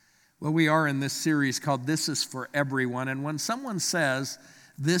Well, we are in this series called This Is For Everyone. And when someone says,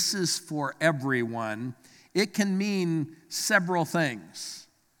 this is for everyone, it can mean several things.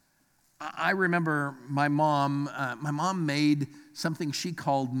 I remember my mom made something she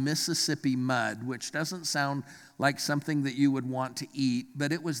called Mississippi mud, which doesn't sound like something that you would want to eat,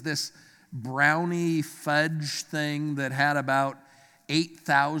 but it was this brownie fudge thing that had about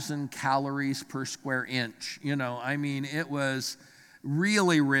 8,000 calories per square inch. It was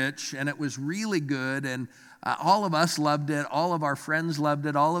really rich, and it was really good, and all of us loved it. All of our friends loved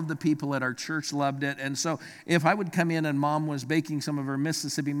it. All of the people at our church loved it. And so if I would come in and Mom was baking some of her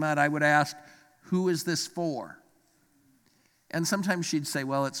Mississippi mud, I would ask, who is this for? And sometimes she'd say,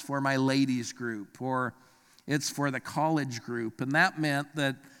 well, it's for my ladies group, or it's for the college group. And that meant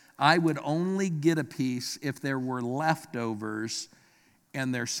that I would only get a piece if there were leftovers,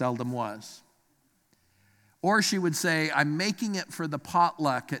 and there seldom was. Or she would say, I'm making it for the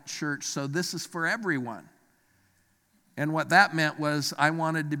potluck at church, so this is for everyone. And what that meant was I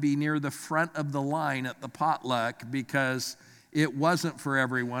wanted to be near the front of the line at the potluck because it wasn't for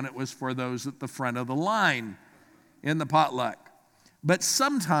everyone, it was for those at the front of the line in the potluck. But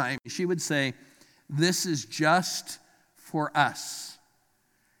sometimes she would say, this is just for us.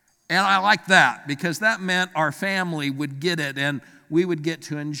 And I like that because that meant our family would get it and we would get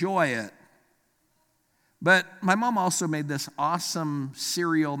to enjoy it. But my mom also made this awesome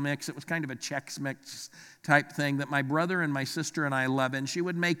cereal mix. It was kind of a Chex Mix type thing that my brother and my sister and I love. And she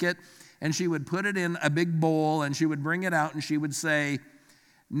would make it, and she would put it in a big bowl, and she would bring it out, and she would say,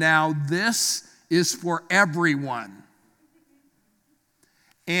 now this is for everyone.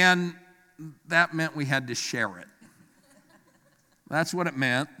 And that meant we had to share it. That's what it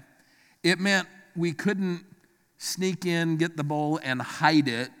meant. It meant we couldn't sneak in, get the bowl, and hide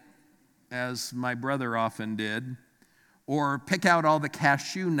it, as my brother often did, or pick out all the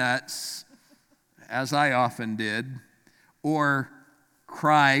cashew nuts, as I often did, or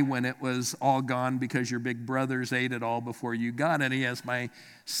cry when it was all gone because your big brothers ate it all before you got any, as my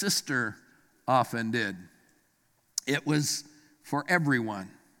sister often did. It was for everyone.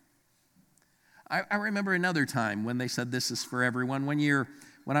 I remember another time when they said this is for everyone. One year,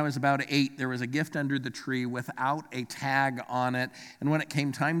 when I was about 8, there was a gift under the tree without a tag on it. And when it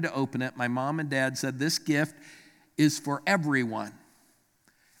came time to open it, my mom and dad said, this gift is for everyone.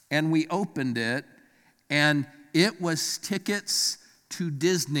 And we opened it, and it was tickets to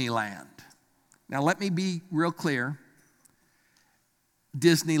Disneyland. Now, let me be real clear.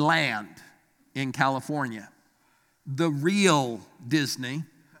 Disneyland in California. The real Disney.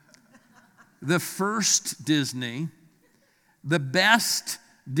 The first Disney. The best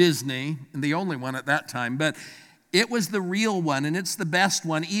Disney, and the only one at that time, but it was the real one, and it's the best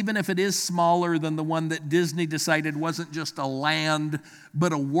one, even if it is smaller than the one that Disney decided wasn't just a land,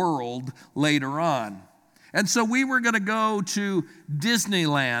 but a world later on. And so we were going to go to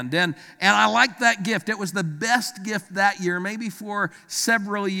Disneyland, and I liked that gift. It was the best gift that year, maybe for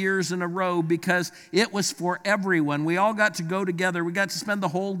several years in a row, because it was for everyone. We all got to go together. We got to spend the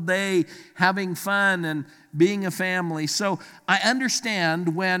whole day having fun and being a family. So I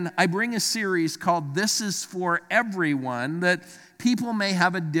understand when I bring a series called This Is For Everyone that people may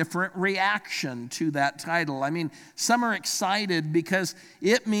have a different reaction to that title. I mean, some are excited because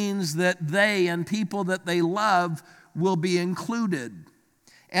it means that they and people that they love will be included.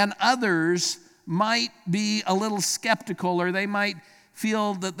 And others might be a little skeptical, or they might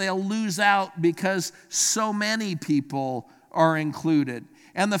feel that they'll lose out because so many people are included.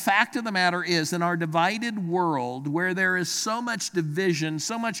 And the fact of the matter is, in our divided world where there is so much division,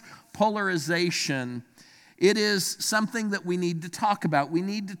 so much polarization, it is something that we need to talk about. We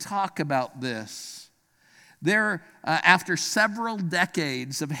need to talk about this. After several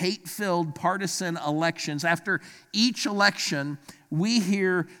decades of hate-filled partisan elections, after each election, we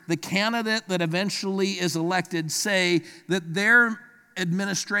hear the candidate that eventually is elected say that their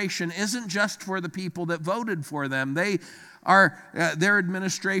administration isn't just for the people that voted for them. Their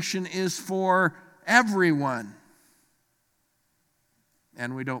administration is for everyone.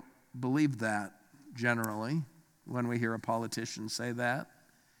 And we don't believe that generally when we hear a politician say that.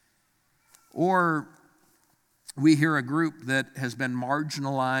 Or we hear a group that has been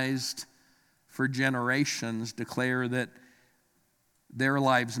marginalized for generations declare that their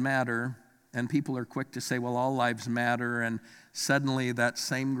lives matter, and people are quick to say, well, all lives matter, and suddenly that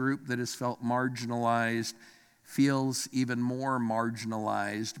same group that has felt marginalized feels even more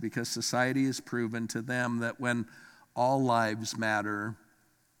marginalized because society has proven to them that when all lives matter,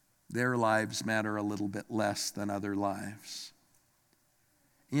 their lives matter a little bit less than other lives.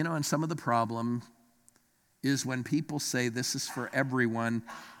 And some of the problem is when people say this is for everyone,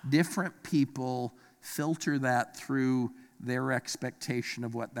 different people filter that through their expectation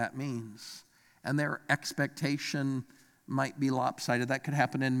of what that means. And their expectation might be lopsided. That could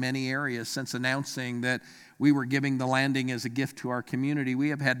happen in many areas. Since announcing that we were giving the landing as a gift to our community, we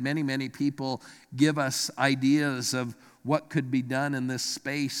have had many, many people give us ideas of what could be done in this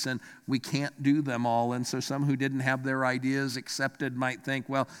space, and we can't do them all. And so some who didn't have their ideas accepted might think,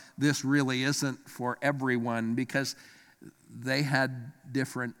 well, this really isn't for everyone, because they had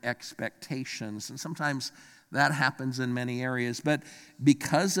different expectations. And sometimes that happens in many areas. But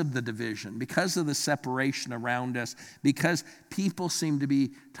because of the division, because of the separation around us, because people seem to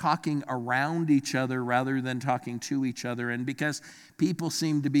be talking around each other rather than talking to each other, and because people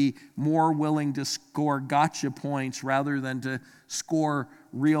seem to be more willing to score gotcha points rather than to score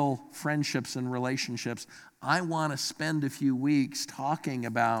real friendships and relationships, I want to spend a few weeks talking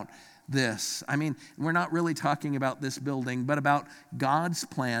about this. I mean, we're not really talking about this building, but about God's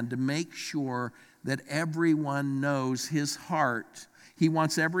plan to make sure that everyone knows his heart. He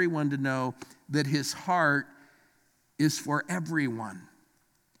wants everyone to know that his heart is for everyone,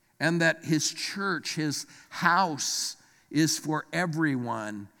 and that his church, his house, is for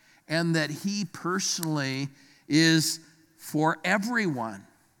everyone, and that he personally is for everyone.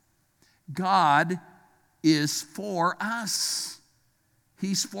 God is for us.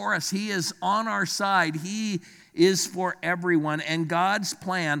 He's for us. He is on our side. He is for everyone. And God's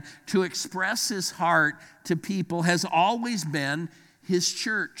plan to express his heart to people has always been his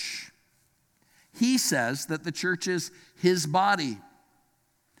church. He says that the church is his body,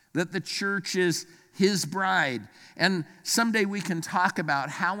 that the church is his bride. And someday we can talk about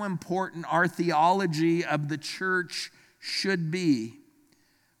how important our theology of the church should be.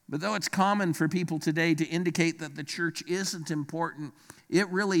 But though it's common for people today to indicate that the church isn't important, it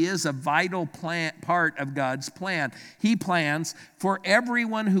really is a vital part of God's plan. He plans for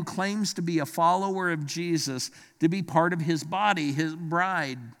everyone who claims to be a follower of Jesus to be part of his body, his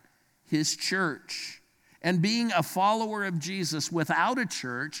bride, his church. And being a follower of Jesus without a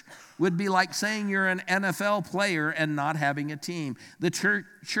church would be like saying you're an NFL player and not having a team. The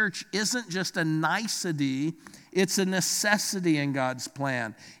church isn't just a nicety, it's a necessity in God's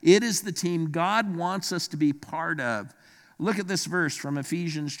plan. It is the team God wants us to be part of. Look at this verse from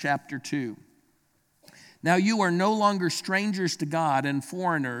Ephesians chapter 2. Now you are no longer strangers to God and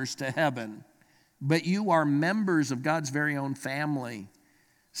foreigners to heaven, but you are members of God's very own family,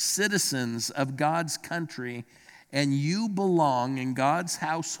 citizens of God's country, and you belong in God's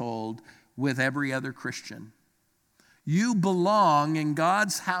household with every other Christian. You belong in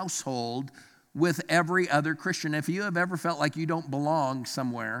God's household with every other Christian. If you have ever felt like you don't belong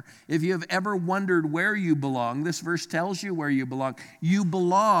somewhere, if you have ever wondered where you belong, this verse tells you where you belong. You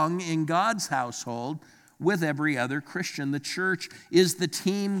belong in God's household with every other Christian. The church is the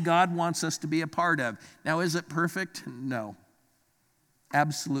team God wants us to be a part of. Now, is it perfect? No,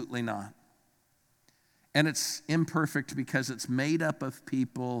 absolutely not. And it's imperfect because it's made up of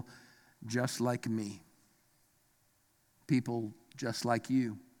people just like me, people just like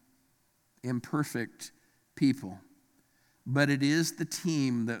you. Imperfect people. But it is the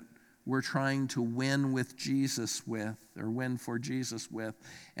team that we're trying to win with Jesus with, or win for Jesus with.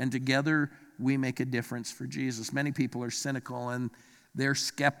 And together we make a difference for Jesus. Many people are cynical and they're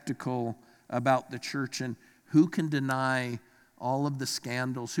skeptical about the church. And who can deny all of the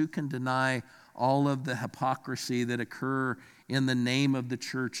scandals? Who can deny all of the hypocrisy that occur in the name of the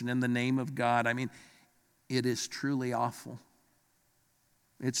church and in the name of God? I mean, it is truly awful.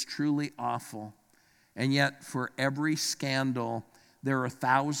 It's truly awful. And yet, for every scandal, there are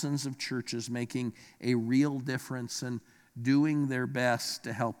thousands of churches making a real difference and doing their best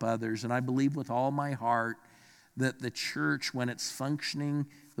to help others. And I believe with all my heart that the church, when it's functioning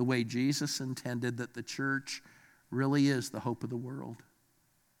the way Jesus intended, that the church really is the hope of the world.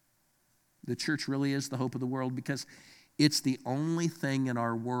 The church really is the hope of the world because it's the only thing in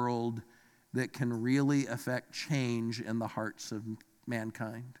our world that can really affect change in the hearts of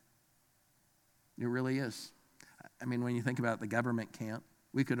mankind. It really is. I mean, when you think about it, the government can't.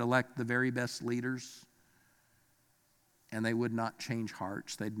 We could elect the very best leaders, and they would not change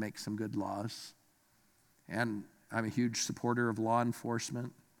hearts. They'd make some good laws. And I'm a huge supporter of law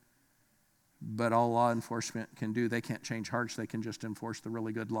enforcement, but all law enforcement can do, they can't change hearts. They can just enforce the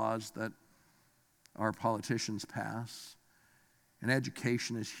really good laws that our politicians pass. And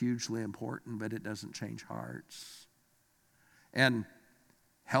education is hugely important, but it doesn't change hearts. And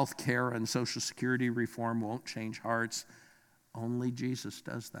health care and Social Security reform won't change hearts. Only Jesus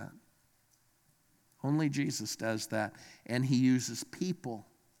does that. Only Jesus does that. And he uses people.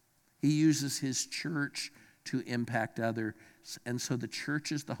 He uses his church to impact others. And so the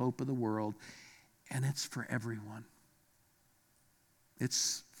church is the hope of the world, and it's for everyone.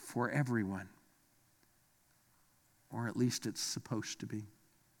 It's for everyone. Or at least it's supposed to be.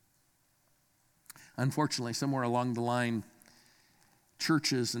 Unfortunately, somewhere along the line,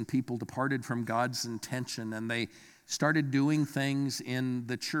 churches and people departed from God's intention, and they started doing things in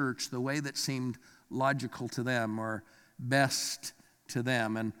the church the way that seemed logical to them or best to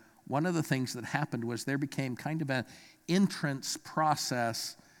them. And one of the things that happened was there became kind of an entrance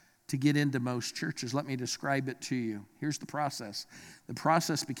process to get into most churches. Let me describe it to you. Here's the process. The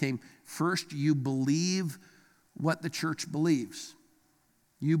process became, first you believe what the church believes.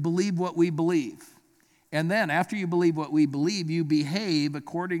 You believe what we believe. And then after you believe what we believe, you behave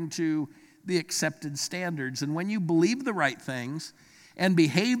according to the accepted standards. And when you believe the right things and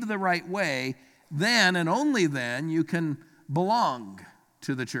behave the right way, then and only then you can belong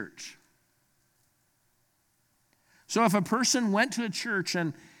to the church. So if a person went to a church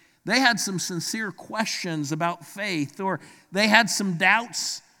and they had some sincere questions about faith, or they had some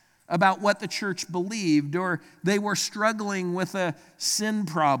doubts about what the church believed, or they were struggling with a sin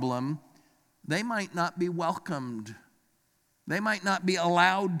problem, they might not be welcomed. They might not be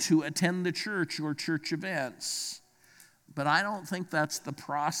allowed to attend the church or church events. But I don't think that's the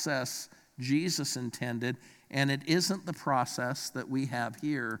process Jesus intended, and it isn't the process that we have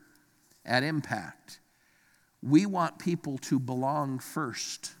here at Impact. We want people to belong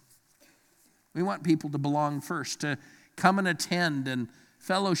first. We want people to belong first, to come and attend and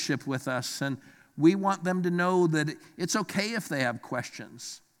fellowship with us, and we want them to know that it's okay if they have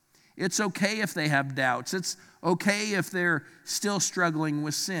questions. It's okay if they have doubts. It's okay if they're still struggling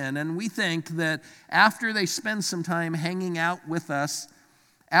with sin. And we think that after they spend some time hanging out with us,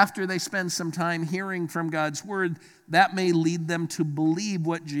 after they spend some time hearing from God's word, that may lead them to believe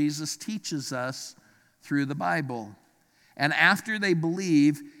what Jesus teaches us through the Bible. And after they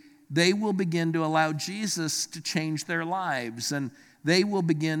believe, they will begin to allow Jesus to change their lives, and they will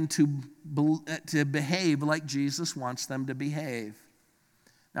begin to behave like Jesus wants them to behave.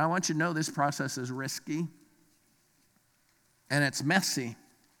 Now, I want you to know this process is risky, and it's messy,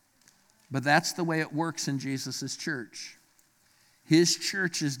 but that's the way it works in Jesus' church. His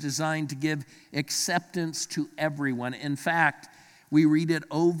church is designed to give acceptance to everyone. In fact, we read it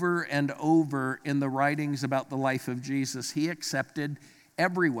over and over in the writings about the life of Jesus. He accepted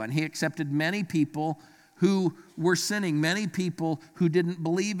everyone. He accepted many people who were sinning, many people who didn't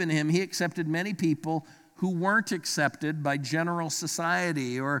believe in him. He accepted many people who weren't accepted by general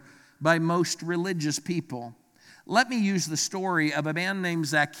society or by most religious people. Let me use the story of a man named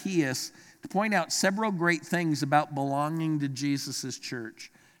Zacchaeus to point out several great things about belonging to Jesus'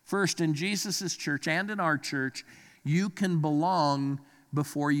 church. First, in Jesus' church and in our church, you can belong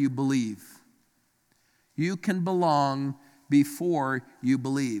before you believe. You can belong before you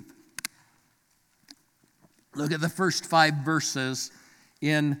believe. Look at the first 5 verses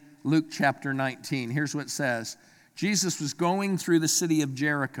in Luke chapter 19. Here's what it says. Jesus was going through the city of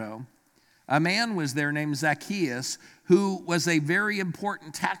Jericho. A man was there named Zacchaeus, who was a very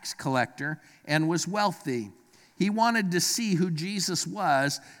important tax collector and was wealthy. He wanted to see who Jesus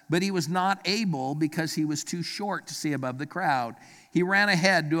was, but he was not able because he was too short to see above the crowd. He ran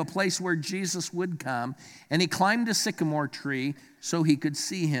ahead to a place where Jesus would come, and he climbed a sycamore tree so he could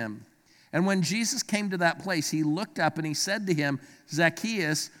see him. And when Jesus came to that place, he looked up and he said to him,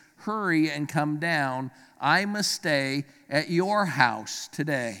 Zacchaeus, hurry and come down. I must stay at your house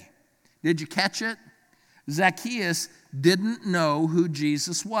today. Did you catch it? Zacchaeus didn't know who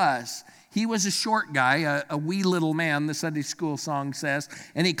Jesus was. He was a short guy, a wee little man, the Sunday school song says,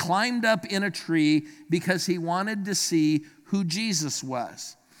 and he climbed up in a tree because he wanted to see who Jesus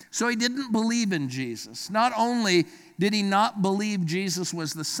was. So he didn't believe in Jesus. Not only did he not believe Jesus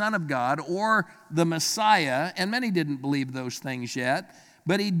was the Son of God or the Messiah, and many didn't believe those things yet,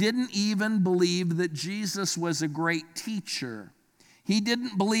 but he didn't even believe that Jesus was a great teacher. He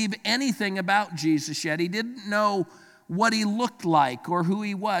didn't believe anything about Jesus yet. He didn't know what he looked like or who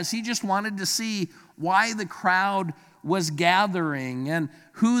he was. He just wanted to see why the crowd was gathering and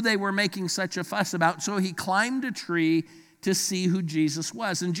who they were making such a fuss about. So he climbed a tree to see who Jesus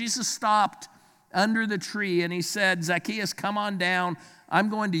was. And Jesus stopped under the tree and he said, Zacchaeus, come on down. I'm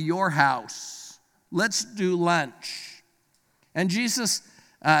going to your house. Let's do lunch. And Jesus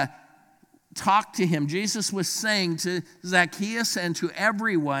talked to him. Jesus was saying to Zacchaeus and to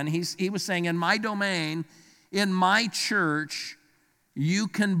everyone, he was saying, in my domain, in my church, you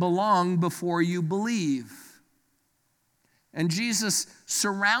can belong before you believe. And Jesus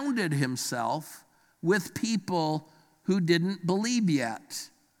surrounded himself with people who didn't believe yet.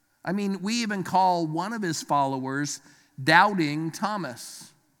 I mean, we even call one of his followers Doubting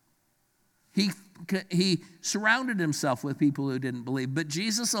Thomas. He surrounded himself with people who didn't believe, but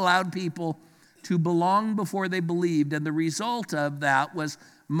Jesus allowed people to belong before they believed, and the result of that was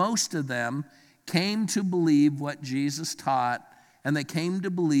most of them came to believe what Jesus taught, and they came to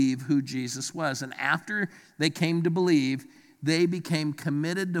believe who Jesus was. And after they came to believe, they became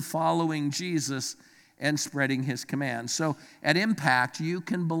committed to following Jesus and spreading his commands. So at Impact, you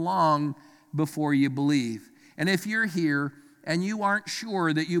can belong before you believe. And if you're here and you aren't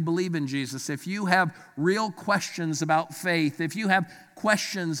sure that you believe in Jesus, if you have real questions about faith, if you have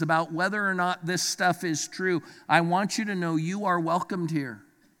questions about whether or not this stuff is true, I want you to know you are welcomed here.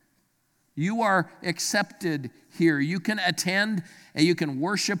 You are accepted here. You can attend and you can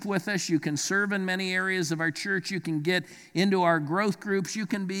worship with us. You can serve in many areas of our church. You can get into our growth groups. You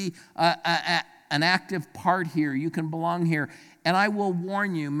can be an active part here. You can belong here. And I will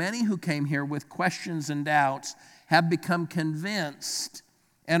warn you, many who came here with questions and doubts have become convinced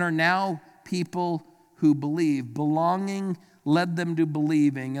and are now people who believe. Belonging led them to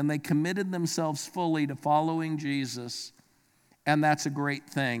believing, and they committed themselves fully to following Jesus. And that's a great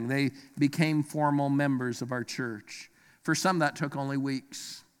thing. They became formal members of our church. For some, that took only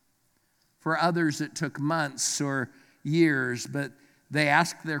weeks. For others, it took months or years, but they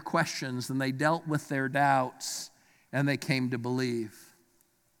asked their questions and they dealt with their doubts and they came to believe.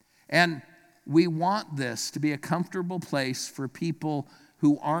 And we want this to be a comfortable place for people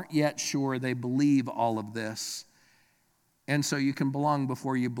who aren't yet sure they believe all of this. And so you can belong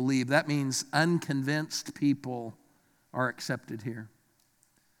before you believe. That means unconvinced people are accepted here.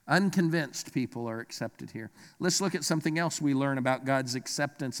 Unconvinced people are accepted here. Let's look at something else we learn about God's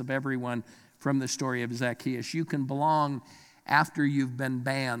acceptance of everyone from the story of Zacchaeus. You can belong after you've been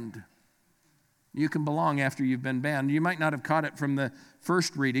banned. You can belong after you've been banned. You might not have caught it from the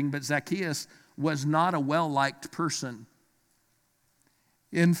first reading, but Zacchaeus was not a well-liked person.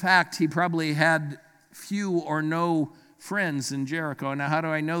 In fact, he probably had few or no friends in Jericho. Now, how do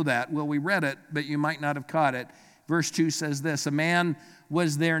I know that? Well, we read it, but you might not have caught it. Verse 2 says this: a man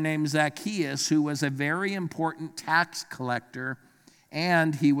was there named Zacchaeus, who was a very important tax collector,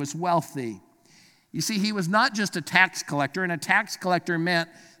 and he was wealthy. You see, he was not just a tax collector, and a tax collector meant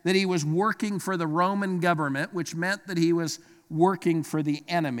that he was working for the Roman government, which meant that he was working for the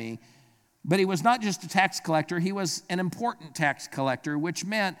enemy. But he was not just a tax collector, he was an important tax collector, which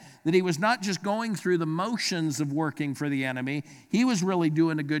meant that he was not just going through the motions of working for the enemy, he was really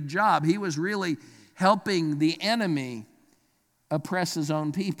doing a good job. He was really helping the enemy oppress his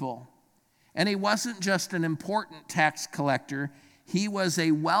own people. And he wasn't just an important tax collector, he was a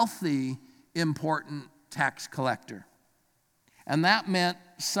wealthy, important tax collector. And that meant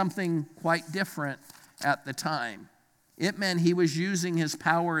something quite different at the time. It meant he was using his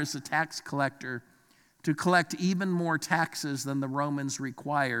power as a tax collector to collect even more taxes than the Romans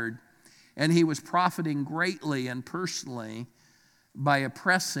required. And he was profiting greatly and personally by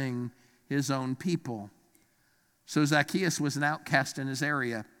oppressing his own people. So Zacchaeus was an outcast in his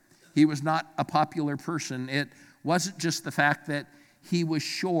area. He was not a popular person. It wasn't just the fact that he was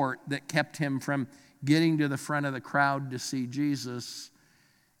short that kept him from getting to the front of the crowd to see Jesus.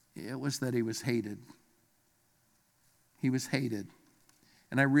 It was that he was hated. He was hated.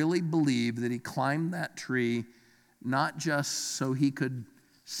 And I really believe that he climbed that tree not just so he could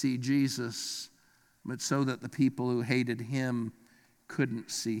see Jesus, but so that the people who hated him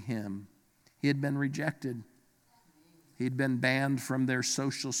couldn't see him. He had been rejected. He'd been banned from their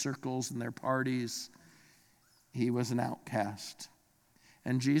social circles and their parties. He was an outcast.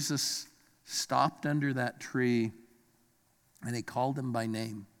 And Jesus stopped under that tree and he called him by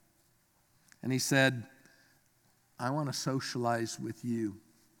name. And he said, I want to socialize with you.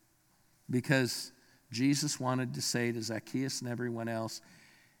 Because Jesus wanted to say to Zacchaeus and everyone else,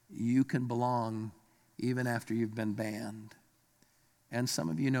 you can belong even after you've been banned. And some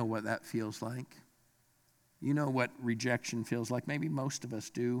of you know what that feels like. You know what rejection feels like. Maybe most of us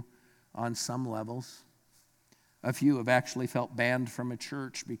do on some levels. A few have actually felt banned from a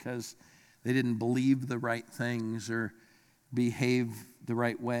church because they didn't believe the right things or behave the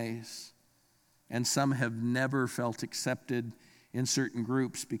right ways. And some have never felt accepted in certain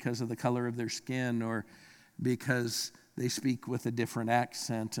groups because of the color of their skin or because they speak with a different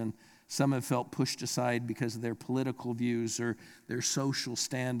accent. And some have felt pushed aside because of their political views or their social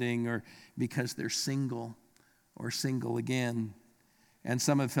standing or because they're single or single again. And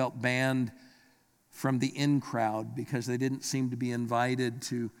some have felt banned from the in crowd because they didn't seem to be invited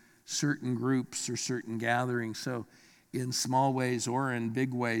to certain groups or certain gatherings. So in small ways or in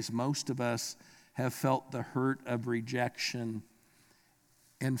big ways, most of us have felt the hurt of rejection.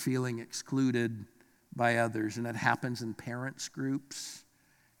 and feeling excluded by others. And it happens in parents' groups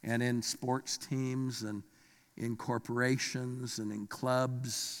and in sports teams and in corporations and in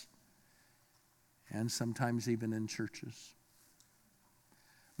clubs and sometimes even in churches.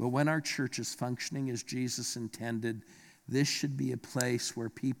 But when our church is functioning as Jesus intended, this should be a place where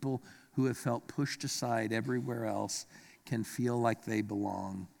people who have felt pushed aside everywhere else can feel like they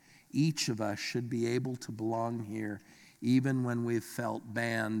belong. Each of us should be able to belong here, even when we've felt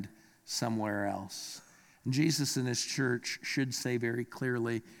banned somewhere else. And Jesus and his church should say very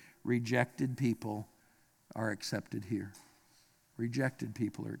clearly, rejected people are accepted here. Rejected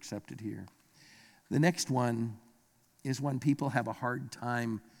people are accepted here. The next one is when people have a hard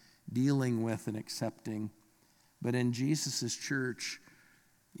time dealing with and accepting. But in Jesus' church,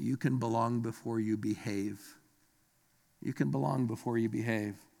 you can belong before you behave. You can belong before you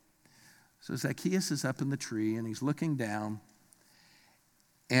behave. So Zacchaeus is up in the tree and he's looking down.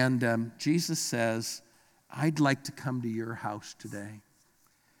 And Jesus says, I'd like to come to your house today.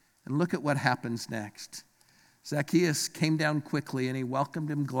 And look at what happens next. Zacchaeus came down quickly and he welcomed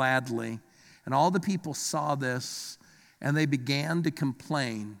him gladly. And all the people saw this and they began to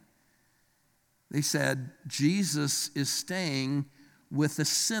complain. They said, Jesus is staying with a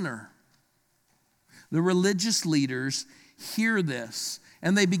sinner. The religious leaders hear this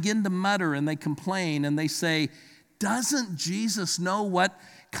and they begin to mutter and they complain and they say, doesn't Jesus know what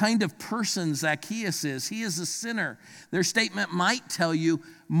kind of person Zacchaeus is? He is a sinner. Their statement might tell you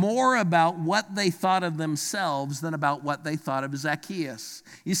more about what they thought of themselves than about what they thought of Zacchaeus.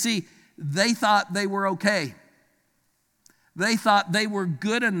 You see, they thought they were okay. They thought they were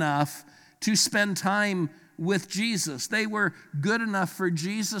good enough to spend time with Jesus. They were good enough for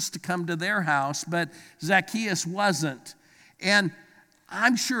Jesus to come to their house, but Zacchaeus wasn't. And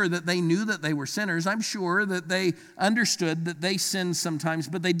I'm sure that they knew that they were sinners. I'm sure that they understood that they sinned sometimes,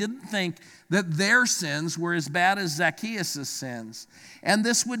 but they didn't think that their sins were as bad as Zacchaeus' sins. And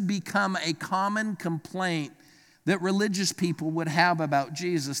this would become a common complaint that religious people would have about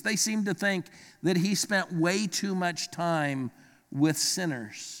Jesus. They seemed to think that he spent way too much time with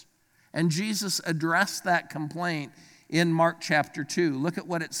sinners. And Jesus addressed that complaint in Mark chapter 2. Look at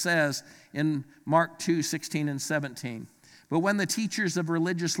what it says in Mark 2, 16 and 17. But when the teachers of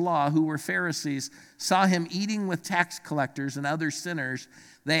religious law, who were Pharisees, saw him eating with tax collectors and other sinners,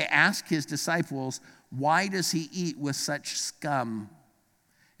 they asked his disciples, why does he eat with such scum?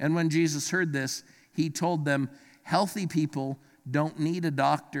 And when Jesus heard this, he told them, healthy people don't need a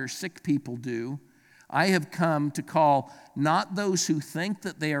doctor, sick people do. I have come to call not those who think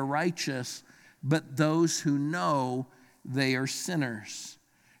that they are righteous, but those who know they are sinners.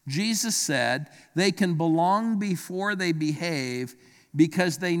 Jesus said they can belong before they behave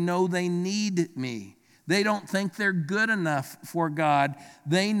because they know they need me. They don't think they're good enough for God.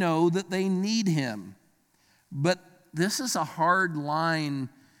 They know that they need him. But this is a hard line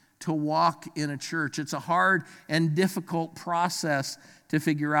to walk in a church. It's a hard and difficult process to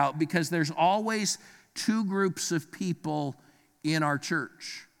figure out because there's always two groups of people in our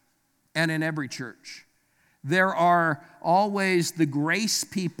church and in every church. There are always the grace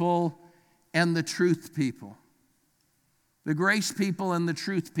people and the truth people. The grace people and the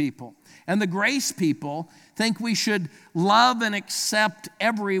truth people. And the grace people think we should love and accept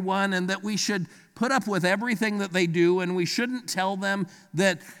everyone and that we should put up with everything that they do and we shouldn't tell them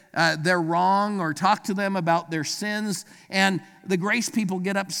that they're wrong or talk to them about their sins. And the grace people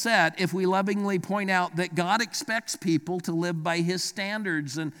get upset if we lovingly point out that God expects people to live by his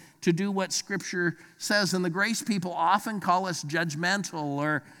standards and to do what Scripture says. And the grace people often call us judgmental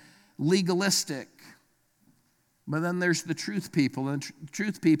or legalistic. But then there's the truth people. And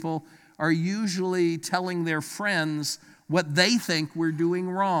truth people are usually telling their friends what they think we're doing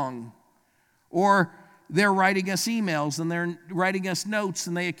wrong. Or they're writing us emails and they're writing us notes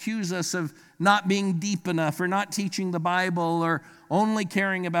and they accuse us of not being deep enough or not teaching the Bible or only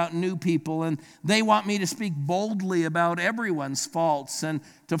caring about new people. And they want me to speak boldly about everyone's faults and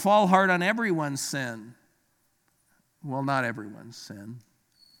to fall hard on everyone's sin. Well, not everyone's sin.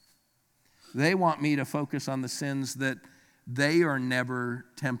 They want me to focus on the sins that they are never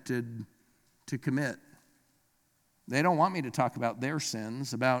tempted to commit. They don't want me to talk about their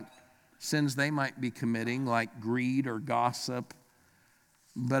sins, about sins they might be committing, like greed or gossip,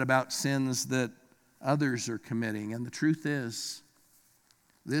 but about sins that others are committing. And the truth is,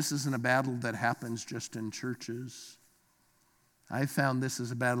 this isn't a battle that happens just in churches. I found this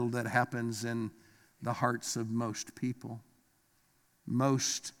is a battle that happens in the hearts of most people.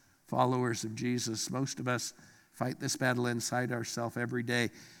 Most followers of Jesus, most of us fight this battle inside ourselves every day.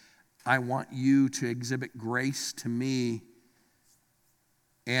 I want you to exhibit grace to me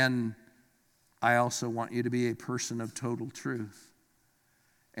And I also want you to be a person of total truth.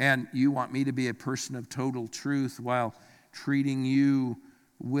 And you want me to be a person of total truth while treating you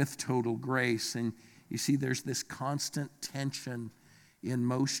with total grace. And you see, there's this constant tension in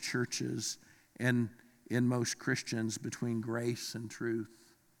most churches and in most Christians between grace and truth.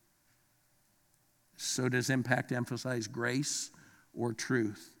 So does Impact emphasize grace or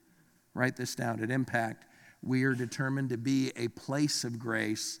truth? Write this down. At Impact, we are determined to be a place of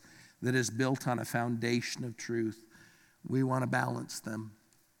grace that is built on a foundation of truth. We want to balance them.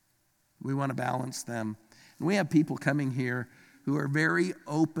 We want to balance them. And we have people coming here who are very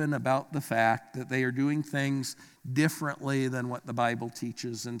open about the fact that they are doing things differently than what the Bible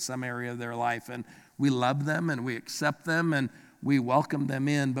teaches in some area of their life. And we love them and we accept them and we welcome them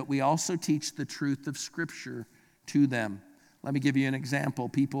in, but we also teach the truth of Scripture to them. Let me give you an example.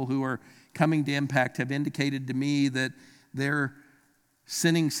 People who are coming to Impact have indicated to me that they're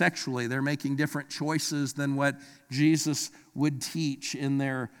sinning sexually. They're making different choices than what Jesus would teach in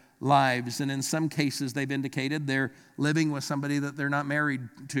their lives. And in some cases, they've indicated they're living with somebody that they're not married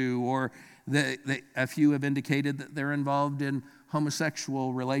to, or a few have indicated that they're involved in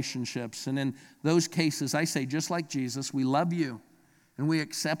homosexual relationships. And in those cases, I say, just like Jesus, we love you and we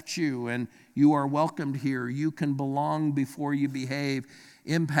accept you and you are welcomed here. You can belong before you behave.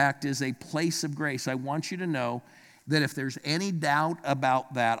 Impact is a place of grace. I want you to know that if there's any doubt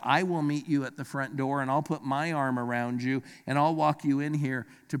about that, I will meet you at the front door and I'll put my arm around you and I'll walk you in here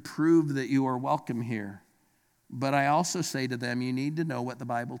to prove that you are welcome here. But I also say to them, you need to know what the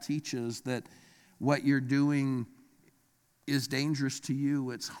Bible teaches, that what you're doing is dangerous to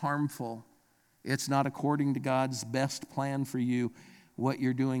you. It's harmful. It's not according to God's best plan for you. What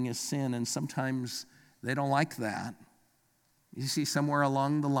you're doing is sin, and sometimes they don't like that. You see, somewhere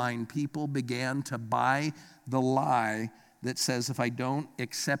along the line, people began to buy the lie that says, if I don't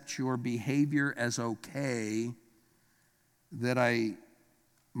accept your behavior as okay, that I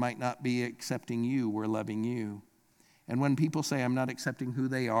might not be accepting you or loving you. And when people say I'm not accepting who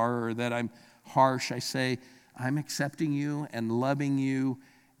they are or that I'm harsh, I say I'm accepting you and loving you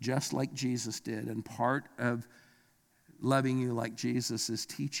just like Jesus did. And part of loving you like Jesus is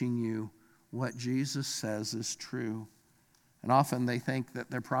teaching you what Jesus says is true. And often they think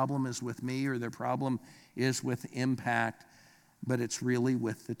that their problem is with me or their problem is with Impact, but it's really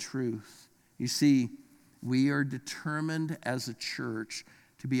with the truth. You see, we are determined as a church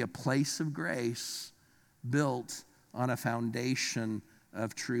to be a place of grace built on a foundation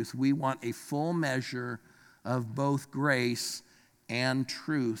of truth. We want a full measure of both grace and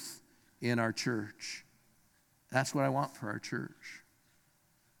truth in our church. That's what I want for our church.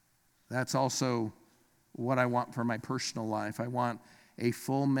 That's also what I want for my personal life. I want a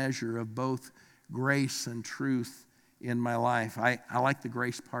full measure of both grace and truth in my life. I like the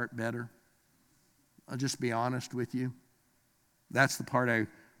grace part better. I'll just be honest with you. That's the part I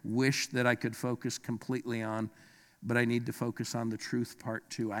wish that I could focus completely on, but I need to focus on the truth part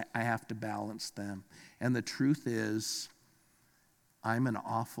too. I have to balance them. And the truth is, I'm an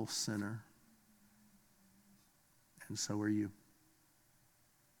awful sinner. And so are you.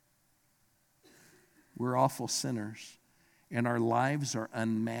 We're awful sinners, and our lives are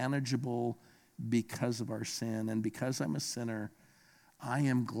unmanageable because of our sin. And because I'm a sinner, I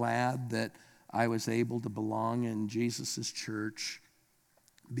am glad that I was able to belong in Jesus' church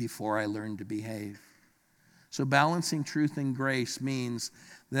before I learned to behave. So balancing truth and grace means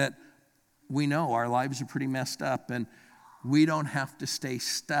that we know our lives are pretty messed up, and we don't have to stay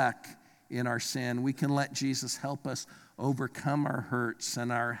stuck in our sin. We can let Jesus help us overcome our hurts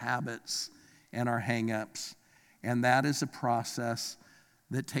and our habits and our hang-ups. And that is a process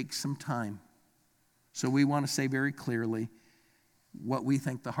that takes some time. So we want to say very clearly what we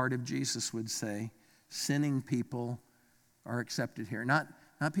think the heart of Jesus would say. Sinning people are accepted here. Not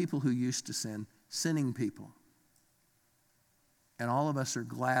people who used to sin, sinning people. And all of us are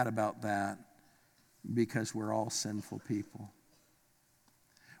glad about that because we're all sinful people.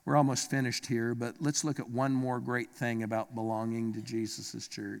 We're almost finished here, but let's look at one more great thing about belonging to Jesus'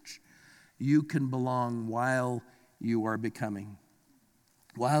 church. You can belong while you are becoming.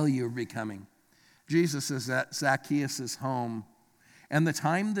 While you're becoming. Jesus is at Zacchaeus' home, and the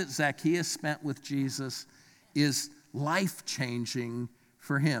time that Zacchaeus spent with Jesus is life-changing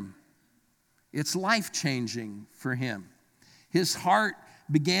for him. It's life-changing for him. His heart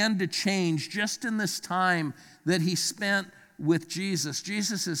began to change just in this time that he spent with Jesus.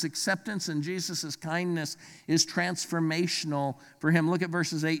 Jesus' acceptance and Jesus' kindness is transformational for him. Look at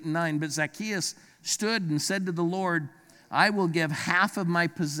verses 8 and 9. But Zacchaeus stood and said to the Lord, I will give half of my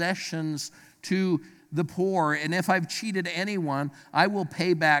possessions to the poor, and if I've cheated anyone, I will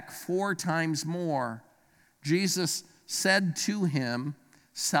pay back 4 times more." Jesus said to him,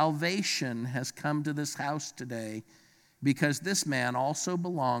 "Salvation has come to this house today, because this man also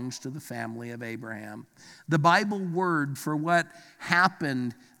belongs to the family of Abraham." The Bible word for what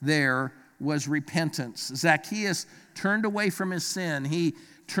happened there was repentance. Zacchaeus turned away from his sin. He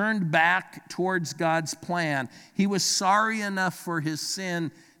turned back towards God's plan. He was sorry enough for his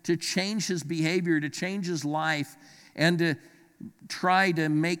sin to change his behavior, to change his life, and to try to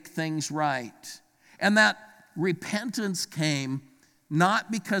make things right. And that repentance came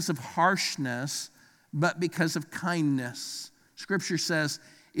not because of harshness, but because of kindness. Scripture says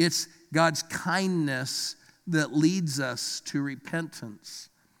it's God's kindness that leads us to repentance.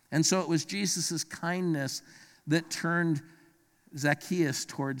 And so it was Jesus' kindness that turned Zacchaeus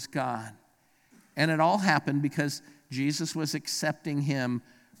towards God. And it all happened because Jesus was accepting him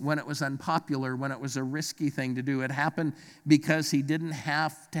when it was unpopular, when it was a risky thing to do. It happened because he didn't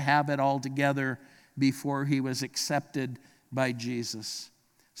have to have it all together before he was accepted by Jesus.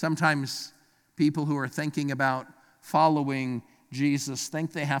 Sometimes people who are thinking about following Jesus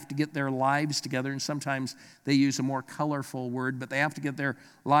think they have to get their lives together, and sometimes they use a more colorful word, but they have to get their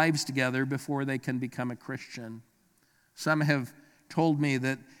lives together before they can become a Christian. Some have told me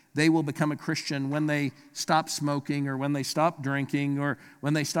that they will become a Christian when they stop smoking, or when they stop drinking, or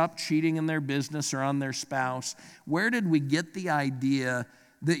when they stop cheating in their business or on their spouse. Where did we get the idea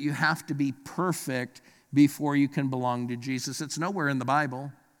that you have to be perfect before you can belong to Jesus? It's nowhere in the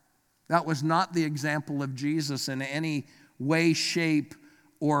Bible. That was not the example of Jesus in any way, shape,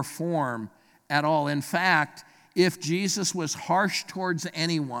 or form at all. In fact, if Jesus was harsh towards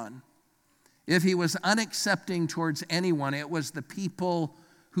anyone, if he was unaccepting towards anyone, it was the people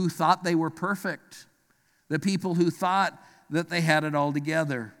who thought they were perfect, the people who thought that they had it all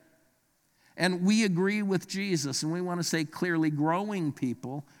together. And we agree with Jesus, and we want to say clearly, growing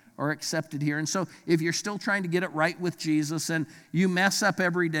people are accepted here. And so if you're still trying to get it right with Jesus and you mess up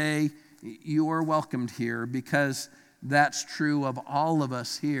every day, you are welcomed here, because that's true of all of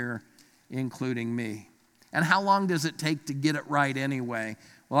us here, including me. And how long does it take to get it right anyway?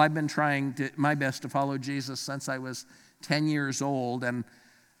 Well, I've been trying my best to follow Jesus since I was 10 years old, and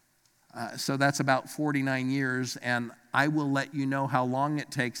so that's about 49 years, and I will let you know how long it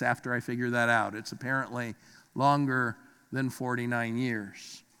takes after I figure that out. It's apparently longer than 49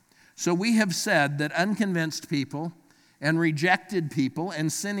 years. So we have said that unconvinced people and rejected people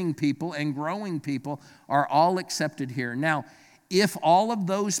and sinning people and growing people are all accepted here. Now, if all of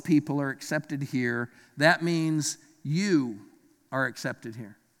those people are accepted here, that means you are accepted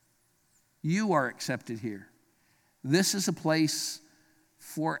here. You are accepted here. This is a place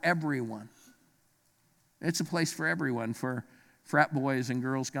for everyone. It's a place for everyone, for frat boys and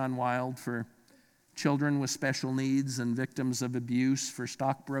girls gone wild, for children with special needs and victims of abuse, for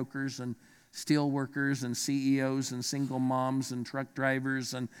stockbrokers and steel workers and CEOs and single moms and truck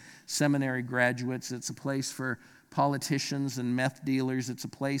drivers and seminary graduates. It's a place for politicians and meth dealers. It's a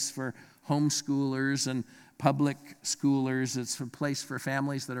place for homeschoolers and public schoolers. It's a place for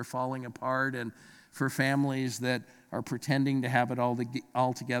families that are falling apart and for families that are pretending to have it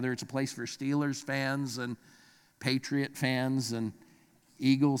all together. It's a place for Steelers fans and Patriot fans and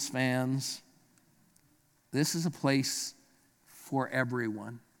Eagles fans. This is a place for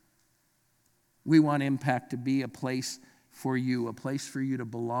everyone. We want Impact to be a place for you to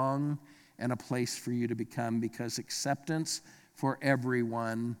belong, and a place for you to become, because acceptance for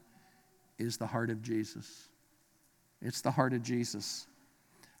everyone is the heart of Jesus. It's the heart of Jesus.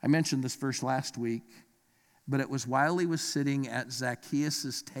 I mentioned this verse last week, but it was while he was sitting at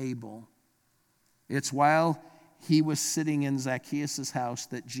Zacchaeus' table. It's while he was sitting in Zacchaeus' house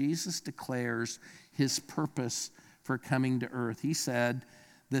that Jesus declares his purpose for coming to earth. He said,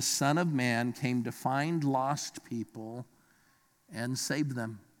 "The Son of Man came to find lost people and save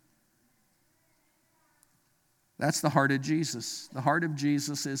them." That's the heart of Jesus. The heart of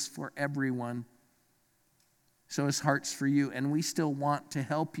Jesus is for everyone. So his heart's for you. And we still want to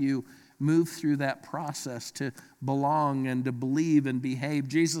help you move through that process to belong and to believe and behave.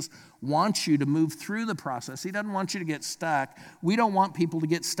 Jesus wants you to move through the process. He doesn't want you to get stuck. We don't want people to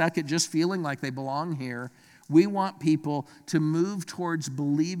get stuck at just feeling like they belong here. We want people to move towards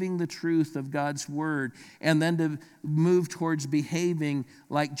believing the truth of God's word, and then to move towards behaving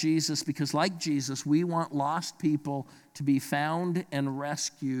like Jesus, because like Jesus, we want lost people to be found and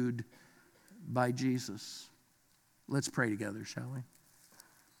rescued by Jesus. Let's pray together, shall we?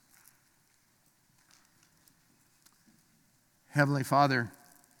 Heavenly Father,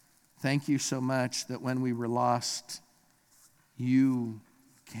 thank you so much that when we were lost, you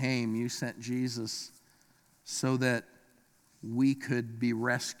came, you sent Jesus so that we could be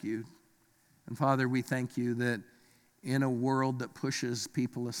rescued. And Father, we thank you that in a world that pushes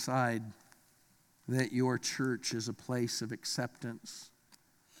people aside, that your church is a place of acceptance.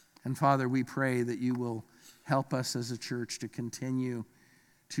 And Father, we pray that you will help us as a church to continue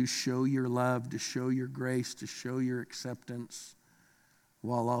to show your love, to show your grace, to show your acceptance,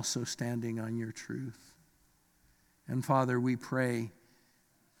 while also standing on your truth. And Father, we pray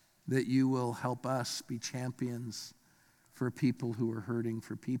that you will help us be champions for people who are hurting,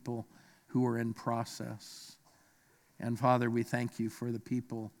 for people who are in process. And Father, we thank you for the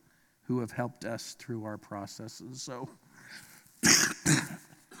people who have helped us through our processes. So,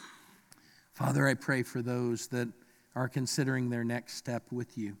 Father, I pray for those that are considering their next step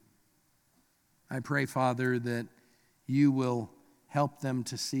with you. I pray, Father, that you will help them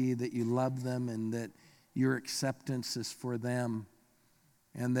to see that you love them and that your acceptance is for them,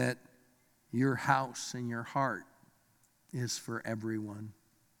 and that your house and your heart is for everyone.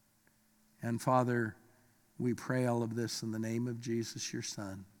 And Father, we pray all of this in the name of Jesus, your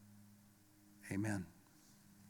Son. Amen.